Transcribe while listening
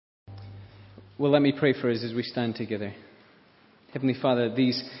Well, let me pray for us as we stand together. Heavenly Father,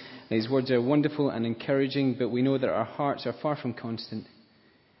 these words are wonderful and encouraging, but we know that our hearts are far from constant.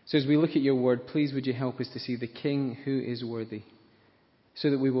 So as we look at your word, please would you help us to see the King who is worthy,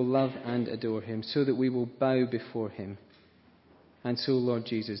 so that we will love and adore him, so that we will bow before him, and so, Lord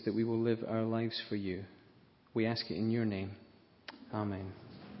Jesus, that we will live our lives for you. We ask it in your name. Amen.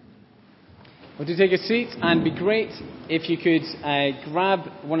 Well, to take a seat, and be great if you could grab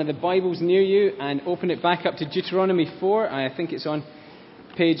one of the Bibles near you and open it back up to Deuteronomy 4. I think it's on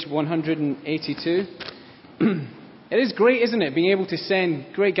page 182. It is great, isn't it, being able to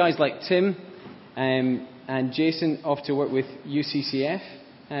send great guys like Tim and Jason off to work with UCCF.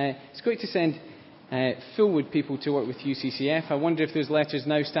 It's great to send Fulwood people to work with UCCF. I wonder if those letters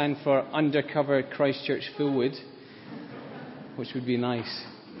now stand for Undercover Christchurch Fulwood, which would be nice.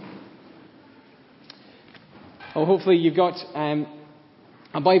 Well, hopefully you've got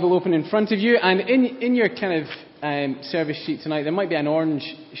a Bible open in front of you, and in your kind of service sheet tonight, there might be an orange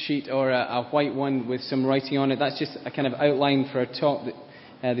sheet or a white one with some writing on it. That's just a kind of outline for a talk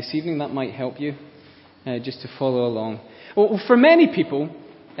this evening. That might help you just to follow along. Well, for many people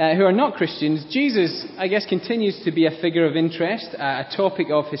who are not Christians, Jesus, I guess, continues to be a figure of interest, a topic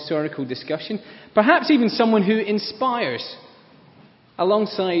of historical discussion, perhaps even someone who inspires,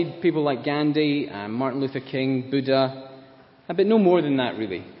 alongside people like Gandhi, Martin Luther King, Buddha, but no more than that,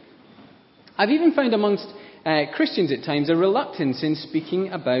 really. I've even found amongst Christians at times a reluctance in speaking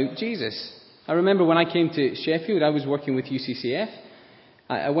about Jesus. I remember when I came to Sheffield, I was working with UCCF.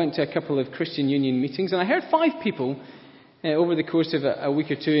 I went to a couple of Christian Union meetings, and I heard 5 people over the course of a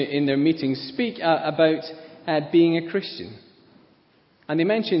week or two in their meetings speak about being a Christian. And they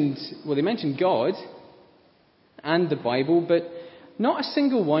mentioned God and the Bible, but not a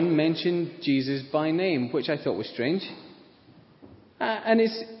single one mentioned Jesus by name, which I thought was strange. And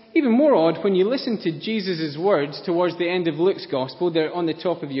it's even more odd when you listen to Jesus' words towards the end of Luke's Gospel. They're on the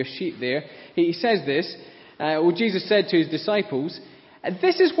top of your sheet there. He says this, Jesus said to his disciples,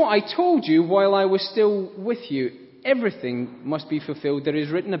 "This is what I told you while I was still with you. Everything must be fulfilled that is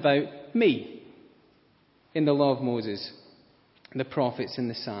written about me in the law of Moses, the prophets, and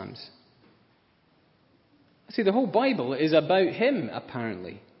the Psalms." See, the whole Bible is about him,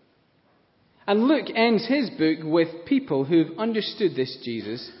 apparently. And Luke ends his book with people who've understood this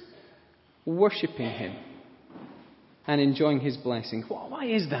Jesus, worshipping him and enjoying his blessing. Why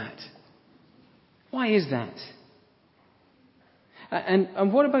is that? Why is that?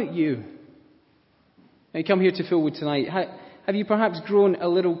 And what about you? You come here to Fulwood tonight. Have you perhaps grown a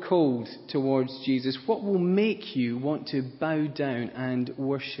little cold towards Jesus? What will make you want to bow down and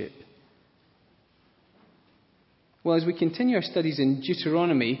worship? Well, as we continue our studies in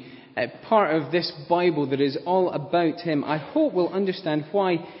Deuteronomy, part of this Bible that is all about him, I hope we'll understand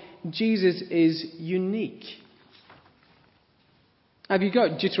why Jesus is unique. Have you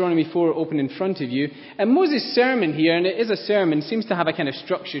got Deuteronomy 4 open in front of you? And Moses' sermon here, and it is a sermon, seems to have a kind of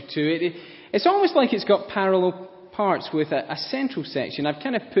structure to it. It's almost like it's got parallel parts with a central section. I've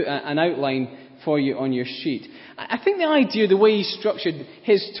kind of put an outline for you on your sheet. I think the idea, the way he structured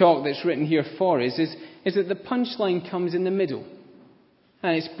his talk that's written here for us, is that the punchline comes in the middle.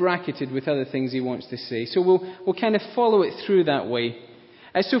 And it's bracketed with other things he wants to say. So we'll kind of follow it through that way.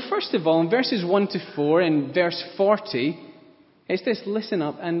 So first of all, in verses 1 to 4 and verse 40, it's this: listen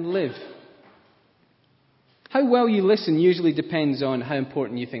up and live. How well you listen usually depends on how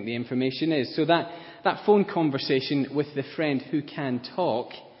important you think the information is. So that phone conversation with the friend who can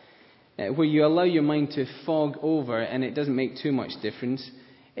talk, where you allow your mind to fog over and it doesn't make too much difference,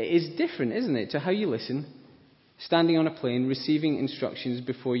 it is different, isn't it, to how you listen standing on a plane, receiving instructions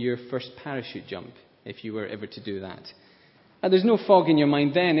before your first parachute jump, if you were ever to do that. There's no fog in your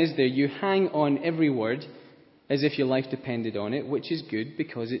mind then, is there? You hang on every word as if your life depended on it, which is good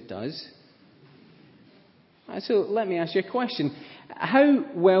because it does. So let me ask you a question. How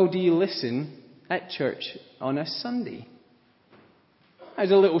well do you listen at church on a Sunday?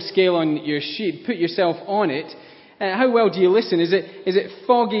 There's a little scale on your sheet. Put yourself on it. How well do you listen? Is it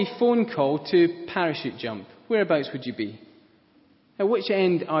foggy phone call to parachute jump? Whereabouts would you be? At which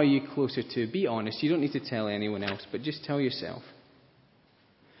end are you closer to? Be honest. You don't need to tell anyone else, but just tell yourself.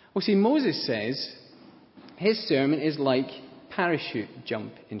 Well, see, Moses says his sermon is like parachute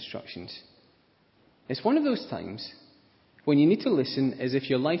jump instructions. It's one of those times when you need to listen as if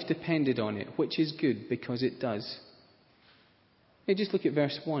your life depended on it, which is good because it does. Hey, just look at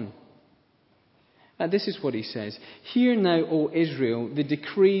verse 1. This is what he says. "Hear now, O Israel, the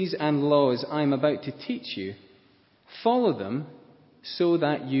decrees and laws I am about to teach you. Follow them so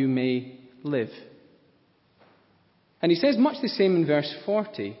that you may live." And he says much the same in verse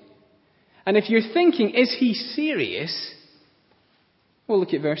 40. And if you're thinking, is he serious? Well,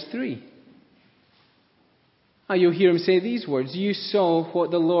 look at verse 3. You'll hear him say these words, "You saw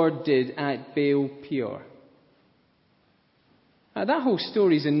what the Lord did at Baal Peor." That whole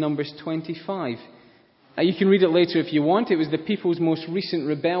story is in Numbers 25. You can read it later if you want. It was the people's most recent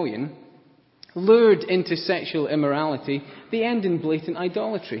rebellion. Lured into sexual immorality, they end in blatant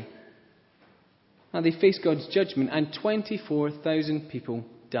idolatry. They face God's judgment, and 24,000 people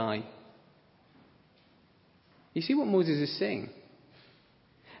die. You see what Moses is saying?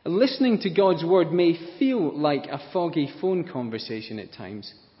 Listening to God's word may feel like a foggy phone conversation at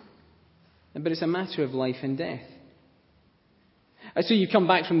times, but it's a matter of life and death. So you come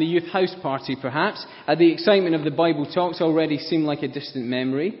back from the youth house party, perhaps. The excitement of the Bible talks already seem like a distant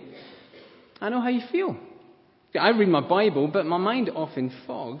memory. I know how you feel. I read my Bible, but my mind often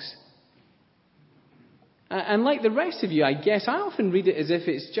fogs. And like the rest of you, I guess, I often read it as if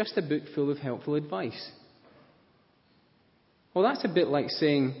it's just a book full of helpful advice. Well, that's a bit like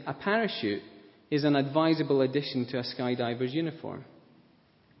saying a parachute is an advisable addition to a skydiver's uniform.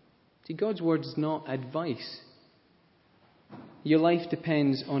 See, God's word is not advice. Your life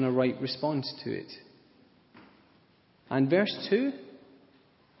depends on a right response to it. And verse 2,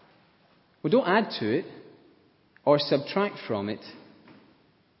 well, don't add to it or subtract from it.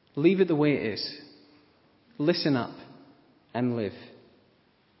 Leave it the way it is. Listen up and live.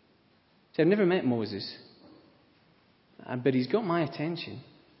 See, I've never met Moses, but he's got my attention.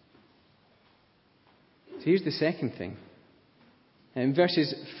 So here's the second thing. In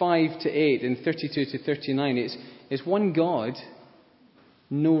verses 5 to 8 and 32 to 39, it's one God,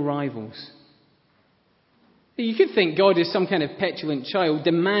 no rivals. You could think God is some kind of petulant child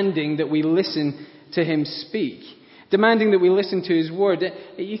demanding that we listen to him speak, demanding that we listen to his word.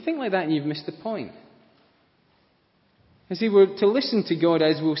 You think like that and you've missed the point. You see, we're to listen to God,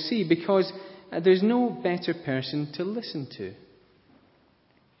 as we'll see, because there's no better person to listen to.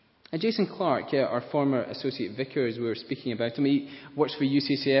 Jason Clark, our former associate vicar, as we were speaking about him, he works for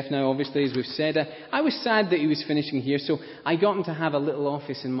UCCF now, obviously, as we've said. I was sad that he was finishing here, so I got him to have a little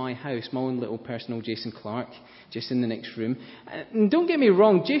office in my house, my own little personal Jason Clark, just in the next room. And don't get me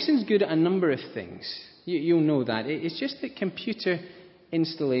wrong, Jason's good at a number of things. You'll know that. It's just that computer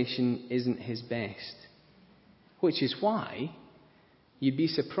installation isn't his best. Which is why you'd be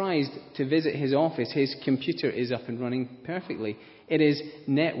surprised to visit his office. His computer is up and running perfectly. It is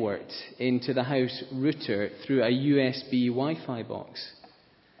networked into the house router through a USB Wi-Fi box.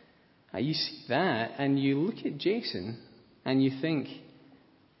 You see that and you look at Jason and you think,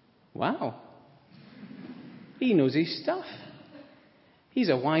 wow, he knows his stuff. He's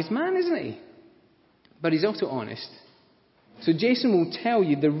a wise man, isn't he? But he's also honest. So Jason will tell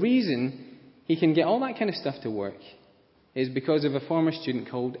you the reason he can get all that kind of stuff to work is because of a former student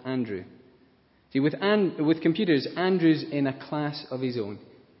called Andrew. See, with computers, Andrew's in a class of his own.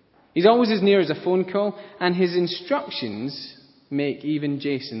 He's always as near as a phone call, and his instructions make even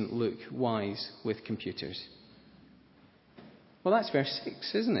Jason look wise with computers. Well, that's verse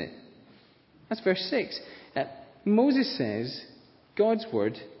 6, isn't it? That's verse 6. Moses says God's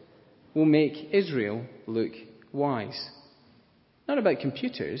word will make Israel look wise. Not about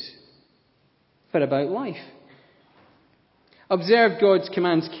computers, but about life. Observe God's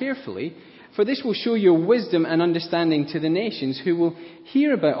commands carefully, for this will show your wisdom and understanding to the nations, who will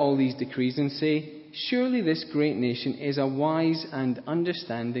hear about all these decrees and say, surely this great nation is a wise and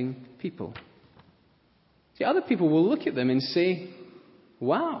understanding people. See, other people will look at them and say,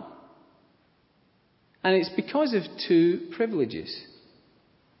 wow. And it's because of two privileges.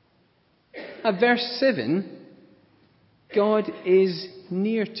 At verse 7, God is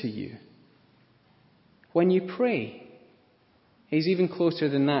near to you. When you pray, he's even closer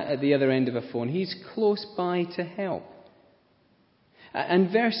than that at the other end of a phone. He's close by to help.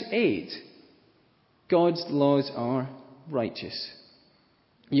 And verse 8, God's laws are righteous.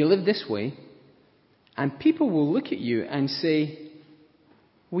 You live this way, and people will look at you and say,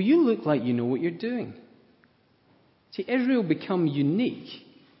 well, you look like you know what you're doing. See, Israel become unique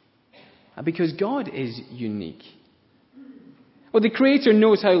because God is unique. Well, the Creator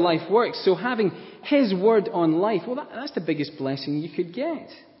knows how life works, so having his word on life, well, that's the biggest blessing you could get.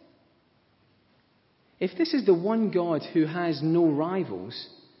 If this is the one God who has no rivals,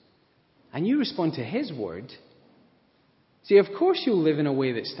 and you respond to his word, see, of course you'll live in a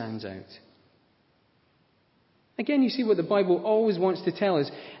way that stands out. Again, you see what the Bible always wants to tell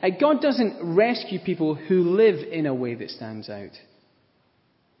us. God doesn't rescue people who live in a way that stands out.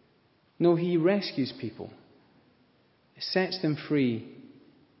 No, he rescues people. Sets them free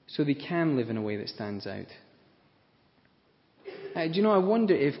so they can live in a way that stands out. Do you know, I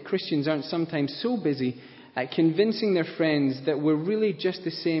wonder if Christians aren't sometimes so busy at convincing their friends that we're really just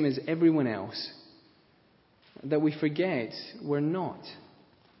the same as everyone else, that we forget we're not.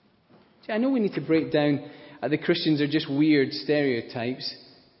 See, I know we need to break down the Christians are just weird stereotypes,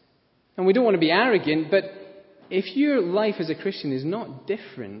 and we don't want to be arrogant, but if your life as a Christian is not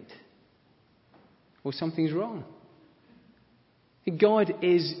different, well, something's wrong. God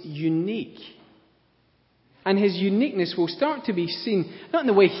is unique. And his uniqueness will start to be seen, not in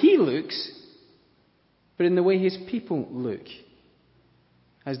the way he looks, but in the way his people look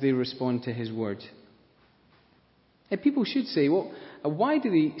as they respond to his word. And people should say, well, why do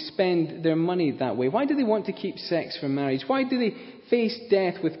they spend their money that way? Why do they want to keep sex from marriage? Why do they face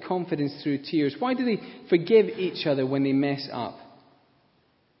death with confidence through tears? Why do they forgive each other when they mess up?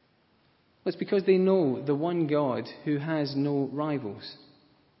 Well, it's because they know the one God who has no rivals.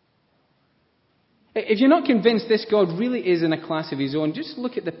 If you're not convinced this God really is in a class of his own, just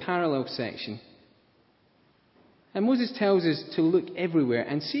look at the parallel section. And Moses tells us to look everywhere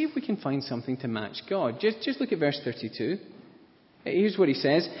and see if we can find something to match God. Just look at verse 32. Here's what he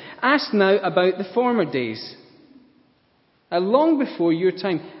says. Ask now about the former days. Long before your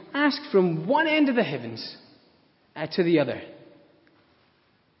time, ask from one end of the heavens to the other.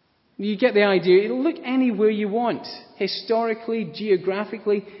 You get the idea. Look anywhere you want. Historically,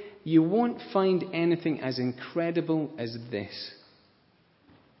 geographically, you won't find anything as incredible as this.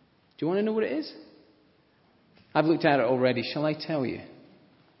 Do you want to know what it is? I've looked at it already. Shall I tell you?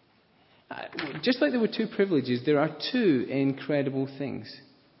 Just like there were two privileges, there are two incredible things.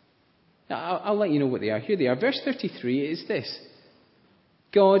 I'll let you know what they are. Here they are. Verse 33 is this.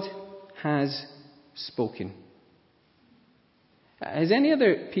 God has spoken. Has any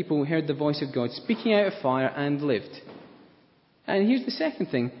other people heard the voice of God speaking out of fire and lived? And here's the second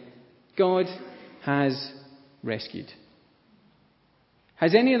thing. God has rescued.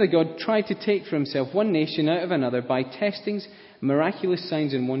 Has any other God tried to take for himself one nation out of another by testings, miraculous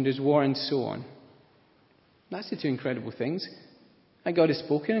signs and wonders, war and so on? That's the two incredible things. And God has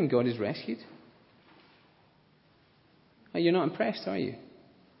spoken and God has rescued. You're not impressed, are you?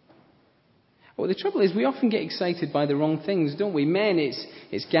 Well, the trouble is we often get excited by the wrong things, don't we? Men,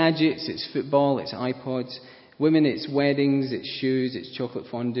 it's gadgets, it's football, it's iPods. Women, it's weddings, it's shoes, it's chocolate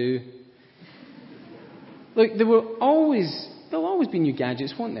fondue. Look, there'll always be new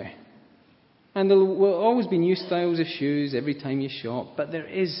gadgets, won't there? And there will always be new styles of shoes every time you shop. But there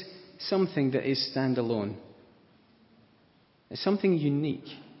is something that is standalone. It's something unique.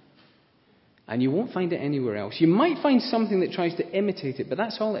 And you won't find it anywhere else. You might find something that tries to imitate it, but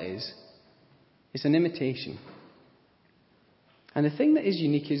that's all it is. It's an imitation. And the thing that is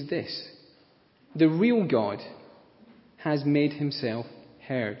unique is this. The real God has made himself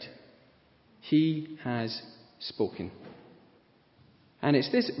heard. He has spoken. And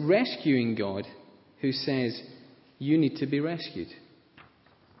it's this rescuing God who says, you need to be rescued.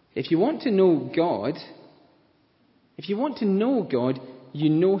 If you want to know God, you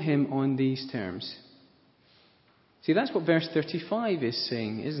know him on these terms. See, that's what verse 35 is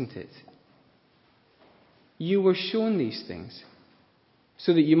saying, isn't it? You were shown these things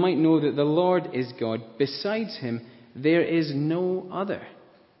so that you might know that the Lord is God. Besides him, there is no other.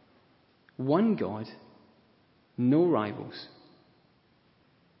 One God, no rivals.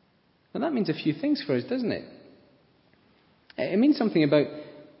 Now that means a few things for us, doesn't it? It means something about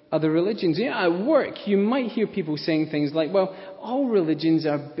other religions. At work, you might hear people saying things like, well, all religions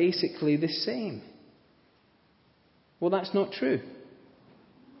are basically the same. Well, that's not true.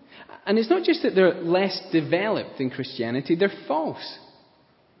 And it's not just that they're less developed than Christianity, they're false.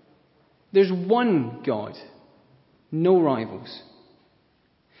 There's one God, no rivals.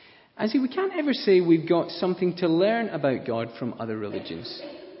 And see, we can't ever say we've got something to learn about God from other religions.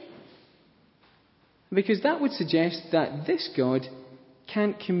 Because that would suggest that this God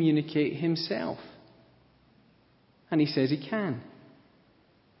can't communicate himself. And he says he can.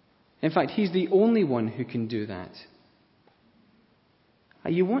 In fact, he's the only one who can do that.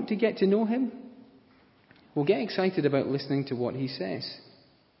 You want to get to know him? Well, get excited about listening to what he says.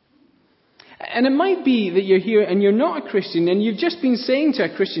 And it might be that you're here and you're not a Christian and you've just been saying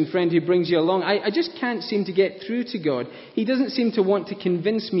to a Christian friend who brings you along, I just can't seem to get through to God. He doesn't seem to want to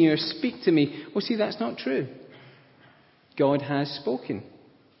convince me or speak to me. Well, see, that's not true. God has spoken.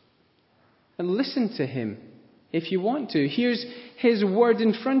 And listen to him if you want to. Here's his word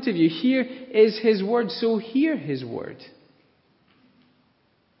in front of you. Here is his word, so hear his word.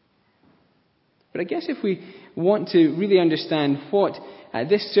 But I guess if we want to really understand what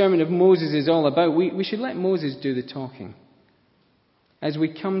this sermon of Moses is all about, we should let Moses do the talking as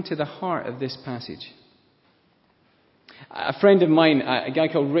we come to the heart of this passage. A friend of mine, a guy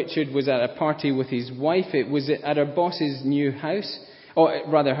called Richard, was at a party with his wife. It was at her boss's new house, or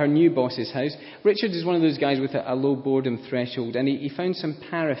rather her new boss's house. Richard is one of those guys with a low boredom threshold, and he found some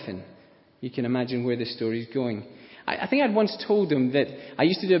paraffin. You can imagine where the story's going. I think I'd once told him that I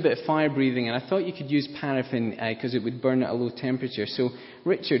used to do a bit of fire breathing, and I thought you could use paraffin because it would burn at a low temperature. So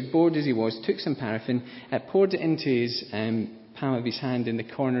Richard, bored as he was, took some paraffin, poured it into his palm of his hand in the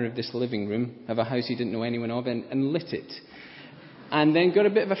corner of this living room of a house he didn't know anyone of, and lit it. And then got a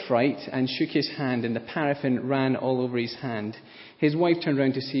bit of a fright and shook his hand, and the paraffin ran all over his hand. His wife turned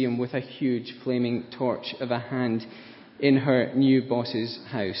around to see him with a huge flaming torch of a hand in her new boss's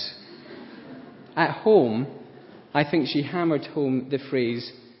house. At home, I think she hammered home the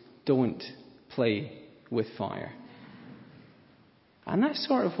phrase, "Don't play with fire." And that's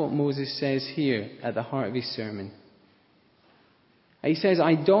sort of what Moses says here at the heart of his sermon. He says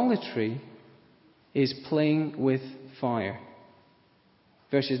idolatry is playing with fire.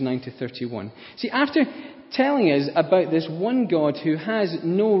 Verses 9 to 31. See, after telling us about this one God who has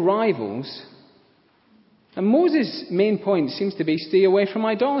no rivals, and Moses' main point seems to be stay away from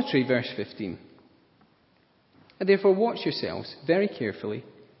idolatry, verse 15. And therefore watch yourselves very carefully,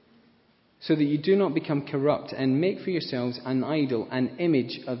 so that you do not become corrupt and make for yourselves an idol, an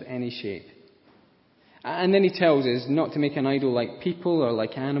image of any shape. And then he tells us not to make an idol like people or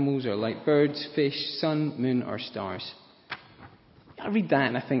like animals or like birds, fish, sun, moon or stars. I read that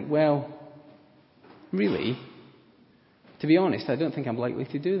and I think, well, really? To be honest, I don't think I'm likely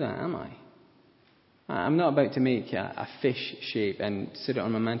to do that, am I? I'm not about to make a fish shape and sit it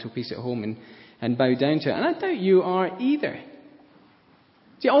on my mantelpiece at home and bow down to it. And I doubt you are either.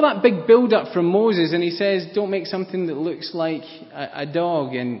 See, all that big build-up from Moses, and he says, don't make something that looks like a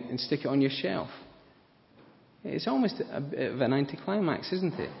dog and stick it on your shelf. It's almost a bit of an anticlimax,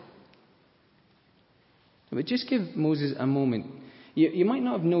 isn't it? But just give Moses a moment. You might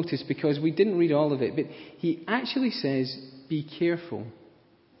not have noticed because we didn't read all of it, but he actually says, be careful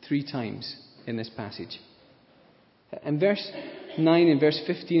 3 times in this passage. In verse 9, in verse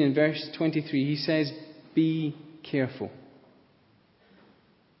 15, and verse 23, he says, be careful.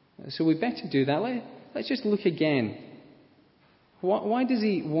 So we better do that. Let's just look again. Why does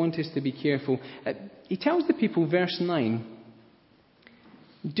he want us to be careful? He tells the people, verse 9,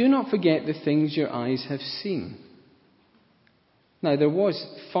 do not forget the things your eyes have seen. Now, there was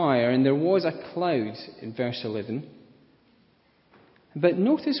fire and there was a cloud in verse 11. But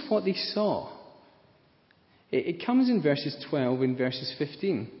notice what they saw. It comes in verses 12 and verses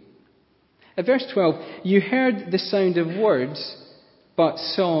 15. At verse 12, you heard the sound of words, but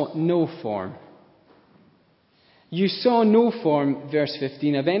saw no form. You saw no form, verse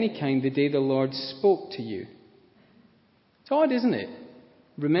 15, of any kind the day the Lord spoke to you. It's odd, isn't it?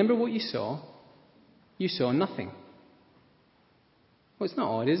 Remember what you saw? You saw nothing. Well, it's not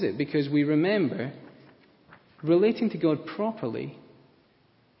odd, is it? Because we remember relating to God properly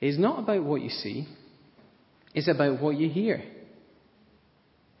is not about what you see, it's about what you hear.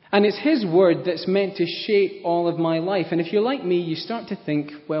 And it's His word that's meant to shape all of my life. And if you're like me, you start to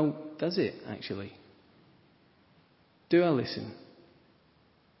think, well, does it actually? Do I listen?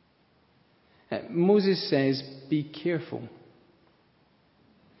 Moses says, be careful.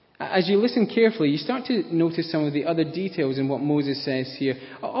 As you listen carefully, you start to notice some of the other details in what Moses says here.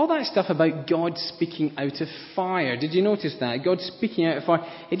 All that stuff about God speaking out of fire. Did you notice that? God speaking out of fire.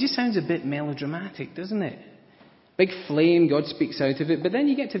 It just sounds a bit melodramatic, doesn't it? Big flame, God speaks out of it. But then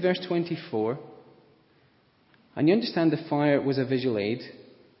you get to verse 24, and you understand the fire was a visual aid,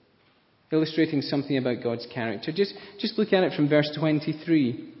 illustrating something about God's character. Just look at it from verse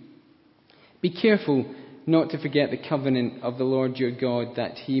 23. Be careful not to forget the covenant of the Lord your God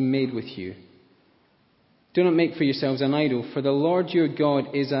that He made with you. Do not make for yourselves an idol, for the Lord your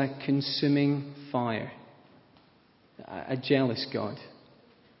God is a consuming fire, a jealous God.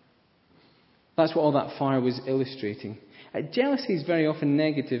 That's what all that fire was illustrating. Jealousy is very often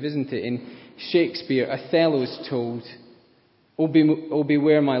negative, isn't it? In Shakespeare, Othello is told, O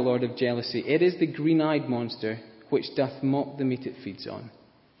beware, my lord, of jealousy. It is the green-eyed monster which doth mock the meat it feeds on.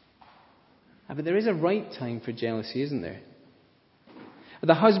 But there is a right time for jealousy, isn't there?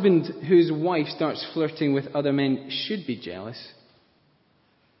 The husband whose wife starts flirting with other men should be jealous.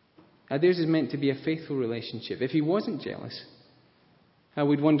 Theirs is meant to be a faithful relationship. If he wasn't jealous,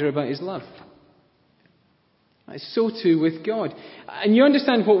 we'd wonder about his love. So too with God. And you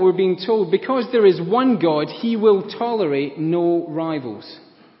understand what we're being told. Because there is one God, He will tolerate no rivals.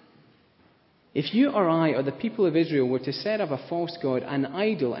 If you or I or the people of Israel were to set up a false god, an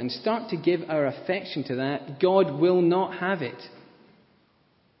idol, and start to give our affection to that, God will not have it.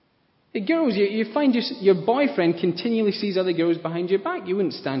 The girls, you find your boyfriend continually sees other girls behind your back. You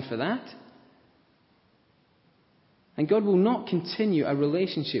wouldn't stand for that. And God will not continue a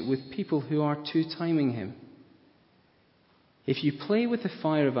relationship with people who are two-timing him. If you play with the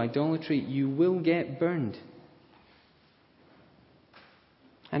fire of idolatry, you will get burned.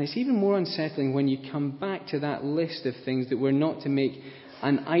 And it's even more unsettling when you come back to that list of things that we're not to make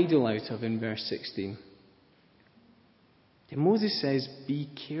an idol out of in verse 16. And Moses says, be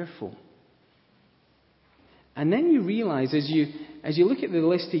careful. And then you realize as you look at the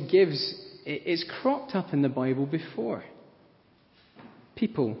list he gives, it's cropped up in the Bible before.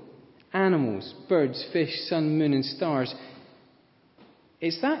 People, animals, birds, fish, sun, moon, and stars.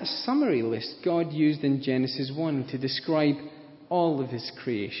 It's that summary list God used in Genesis 1 to describe all of his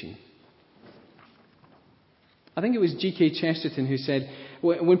creation. I think it was G.K. Chesterton who said,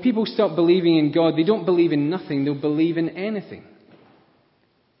 when people stop believing in God, they don't believe in nothing, they'll believe in anything. Do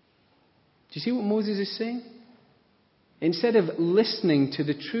you see what Moses is saying? Instead of listening to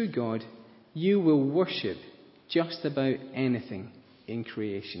the true God, you will worship just about anything in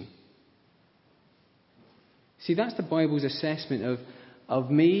creation. See, that's the Bible's assessment of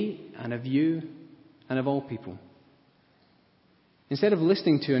me and of you and of all people. Instead of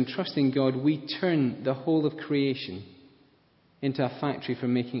listening to and trusting God, we turn the whole of creation into a factory for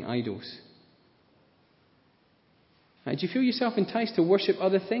making idols. Do you feel yourself enticed to worship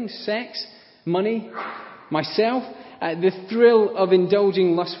other things? Sex, money, myself? The thrill of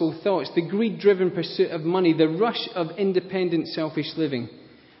indulging lustful thoughts, the greed-driven pursuit of money, the rush of independent, selfish living,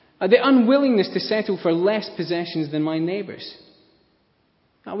 the unwillingness to settle for less possessions than my neighbours.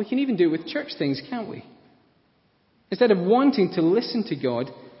 We can even do it with church things, can't we? Instead of wanting to listen to God,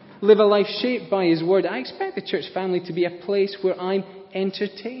 live a life shaped by his word, I expect the church family to be a place where I'm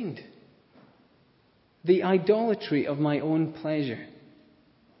entertained. The idolatry of my own pleasure.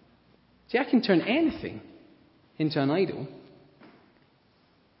 See, I can turn anything into an idol.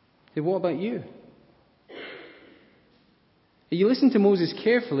 Then what about you? You listen to Moses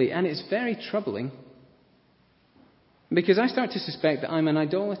carefully, and it's very troubling, because I start to suspect that I'm an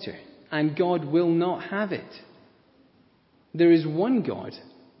idolater, and God will not have it. There is one God,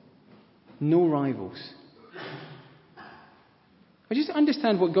 no rivals. I just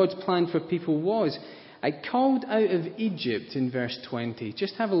understand what God's plan for people was. I called out of Egypt in verse 20.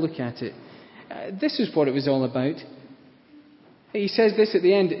 Just have a look at it. This is what it was all about. He says this at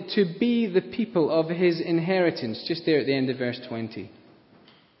the end, to be the people of his inheritance, just there at the end of verse 20.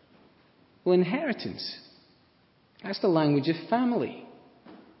 Well, inheritance, that's the language of family.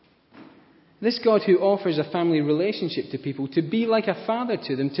 This God who offers a family relationship to people, to be like a father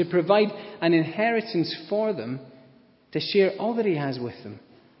to them, to provide an inheritance for them, to share all that he has with them.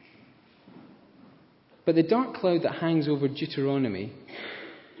 But the dark cloud that hangs over Deuteronomy,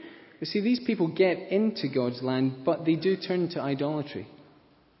 you see, these people get into God's land, but they do turn to idolatry.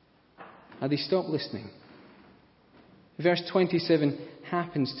 They stop listening. Verse 27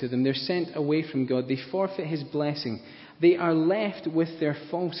 happens to them. They're sent away from God. They forfeit his blessing. They are left with their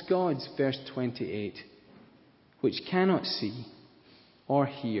false gods, verse 28, which cannot see, or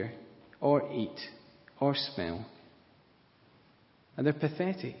hear, or eat, or smell. And they're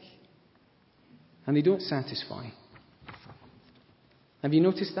pathetic. And they don't satisfy. Have you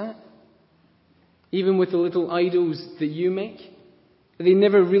noticed that? Even with the little idols that you make, they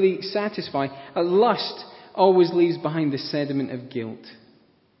never really satisfy. Lust always leaves behind the sediment of guilt.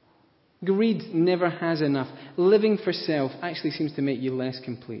 Greed never has enough. Living for self actually seems to make you less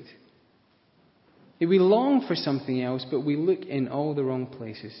complete. We long for something else, but we look in all the wrong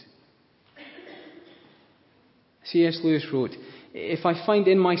places. C.S. Lewis wrote, if I find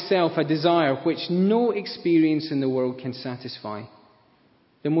in myself a desire which no experience in the world can satisfy,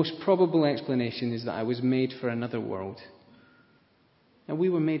 the most probable explanation is that I was made for another world. And we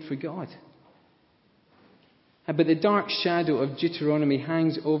were made for God. But the dark shadow of Deuteronomy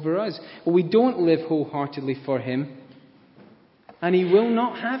hangs over us. We don't live wholeheartedly for him, and he will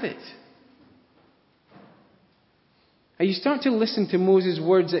not have it. And you start to listen to Moses'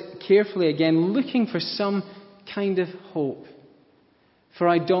 words carefully again, looking for some kind of hope for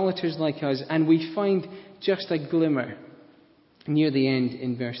idolaters like us, and we find just a glimmer near the end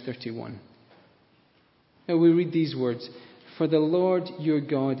in verse 31. Now we read these words, for the Lord your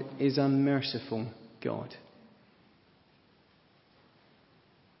God is a merciful God.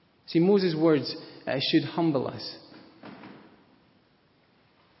 See, Moses' words should humble us.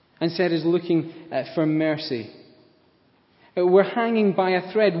 Instead of looking for mercy, we're hanging by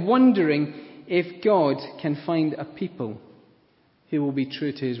a thread, wondering if God can find a people who will be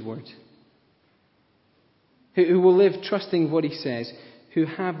true to his word, who will live trusting what he says, who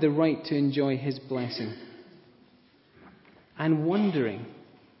have the right to enjoy his blessing, and wondering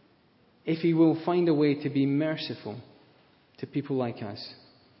if he will find a way to be merciful to people like us.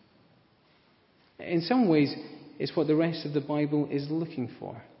 In some ways, it's what the rest of the Bible is looking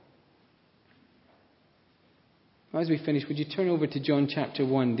for. As we finish, would you turn over to John chapter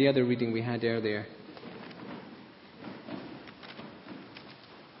 1, the other reading we had earlier?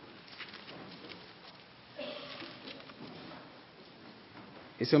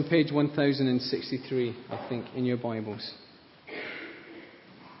 It's on page 1063, I think, in your Bibles.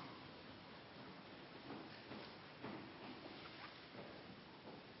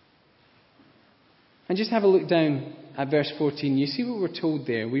 And just have a look down at verse 14. You see what we're told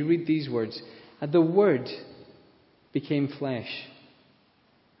there. We read these words. The Word became flesh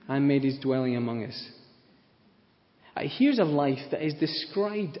and made his dwelling among us. Here's a life that is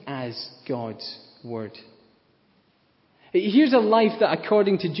described as God's Word. Here's a life that,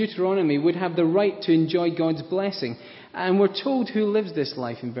 according to Deuteronomy, would have the right to enjoy God's blessing. And we're told who lives this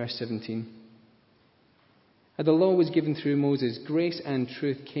life in verse 17. The law was given through Moses. Grace and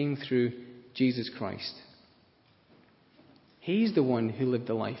truth came through Jesus Christ. He's the one who lived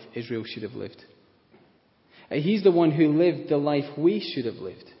the life Israel should have lived. He's the one who lived the life we should have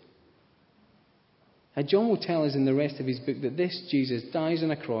lived. John will tell us in the rest of his book that this Jesus dies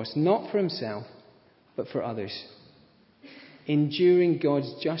on a cross, not for himself, but for others, enduring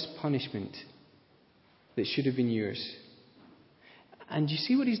God's just punishment that should have been yours. And you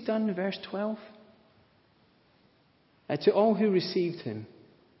see what he's done in verse 12? To all who received him,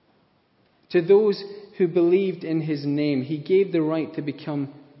 to those who believed in his name, he gave the right to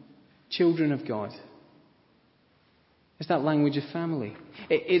become children of God. It's that language of family.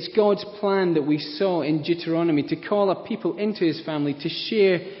 It's God's plan that we saw in Deuteronomy to call a people into his family, to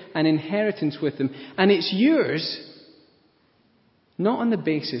share an inheritance with them. And it's yours, not on the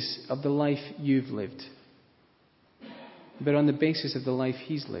basis of the life you've lived, but on the basis of the life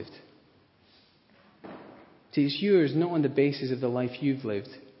he's lived. It's yours not on the basis of the life you've lived,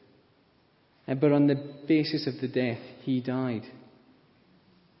 but on the basis of the death he died.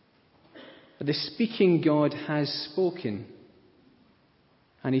 The speaking God has spoken,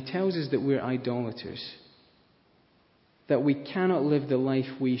 and he tells us that we're idolaters, that we cannot live the life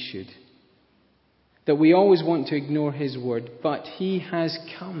we should, that we always want to ignore his word, but he has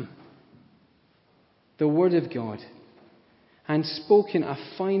come, the word of God, and spoken a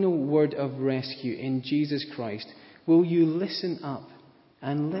final word of rescue in Jesus Christ. Will you listen up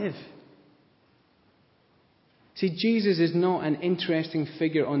and live? See, Jesus is not an interesting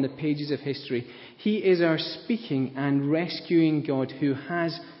figure on the pages of history. He is our speaking and rescuing God who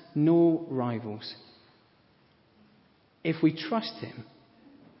has no rivals. If we trust him,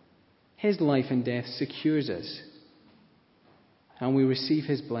 his life and death secures us, and we receive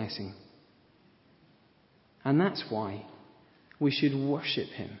his blessing. And that's why we should worship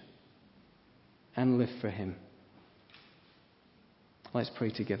him and live for him. Let's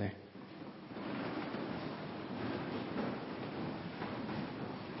pray together.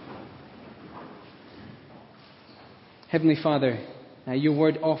 Heavenly Father, your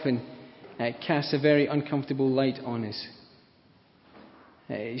word often casts a very uncomfortable light on us.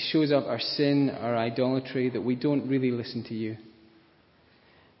 It shows up our sin, our idolatry, that we don't really listen to you.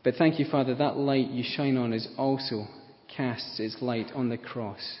 But thank you, Father, that light you shine on us also casts its light on the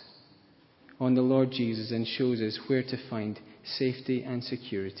cross, on the Lord Jesus, and shows us where to find safety and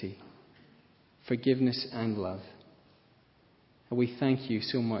security, forgiveness and love. And we thank you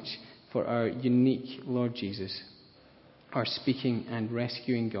so much for our unique Lord Jesus, our speaking and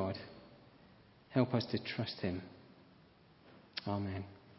rescuing God. Help us to trust him. Amen.